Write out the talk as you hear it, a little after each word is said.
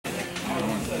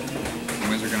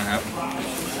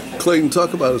Clayton,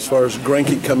 talk about as far as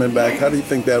Greinke coming back. How do you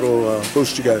think that'll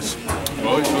boost you guys?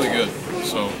 Well, he's really good,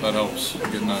 so that helps.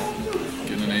 Getting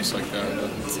an ace like that,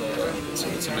 it's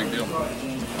a big deal.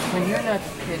 When you're not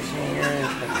pitching, you're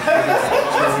like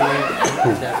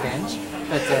the bench,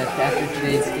 but after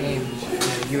today's game,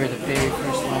 you were the very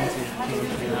first one to pick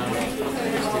the mound.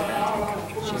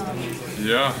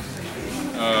 Yeah.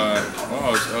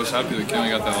 Well, I was happy that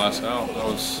Kenley got that last out. It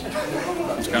was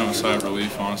kind of a sigh of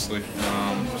relief, honestly.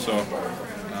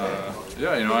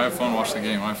 Yeah, I have fun watching the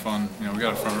game. I have fun. We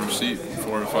got a front row seat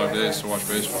 4 to 5 days to watch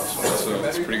baseball, so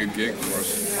it's a pretty good gig for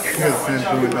us. You had a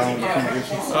fan booing down with the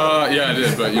conditions? Yeah, I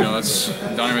did, but that's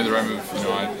Donnie made the right move.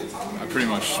 I pretty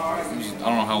much I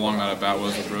don't know how long that at bat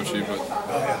was with Rochi, but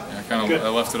I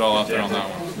left it all out there on that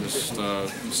one. Just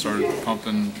started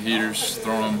pumping heaters,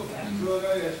 throwing them,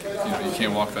 and you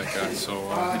can't walk that guy. So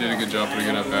he did a good job, pretty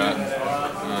good at bat.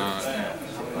 And,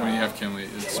 when you have Kenley,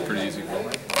 it's pretty easy.